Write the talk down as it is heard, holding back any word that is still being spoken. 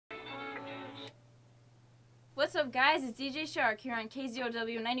What's up, guys? It's DJ Shark here on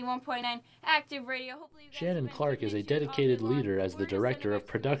KZOW 91.9 Active Radio. Hopefully you guys Shannon Clark is a dedicated leader as the director of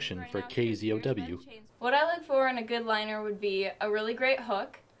production for KZOW. What I look for in a good liner would be a really great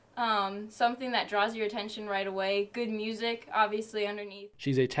hook, something that draws your attention right away, good music, obviously, underneath.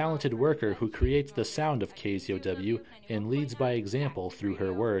 She's a talented worker who creates the sound of KZOW and leads by example through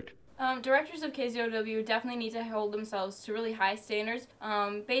her work. Directors of KZOW definitely need to hold themselves to really high standards.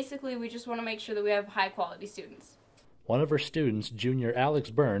 Basically, we just want to make sure that we have high-quality students. One of her students, junior Alex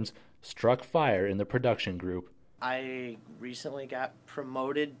Burns, struck fire in the production group. I recently got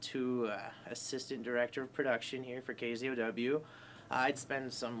promoted to assistant director of production here for KZOW. I'd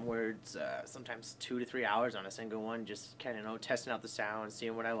spend sometimes 2 to 3 hours on a single one, just kind of testing out the sound,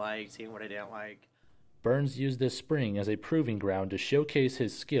 seeing what I liked, seeing what I didn't like. Burns used this spring as a proving ground to showcase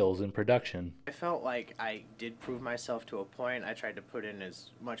his skills in production. I felt like I did prove myself to a point. I tried to put in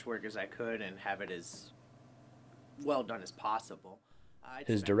as much work as I could and have it as well done as possible.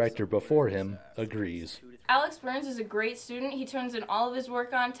 His director before him agrees. Alex Burns is a great student. He turns in all of his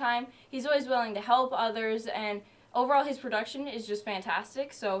work on time. He's always willing to help others, and overall his production is just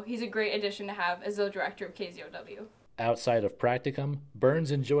fantastic, so he's a great addition to have as the director of KZOW. Outside of practicum, Burns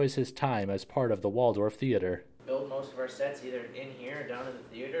enjoys his time as part of the Waldorf Theater. Build most of our sets either in here or down in the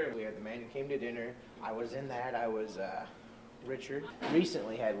theater. We had The Man Who Came to Dinner. I was in that. I was Richard.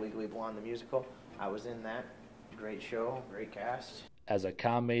 Recently had Legally Blonde the musical. I was in that. Great show, great cast. As a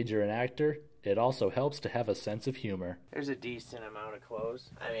comm major and actor, it also helps to have a sense of humor. There's a decent amount of clothes.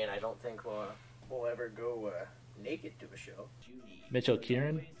 I mean, I don't think we'll ever go naked to a show. Mitchell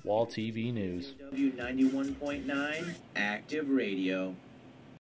Kieran, Wall TV News. KZOW 91.9 Active Radio.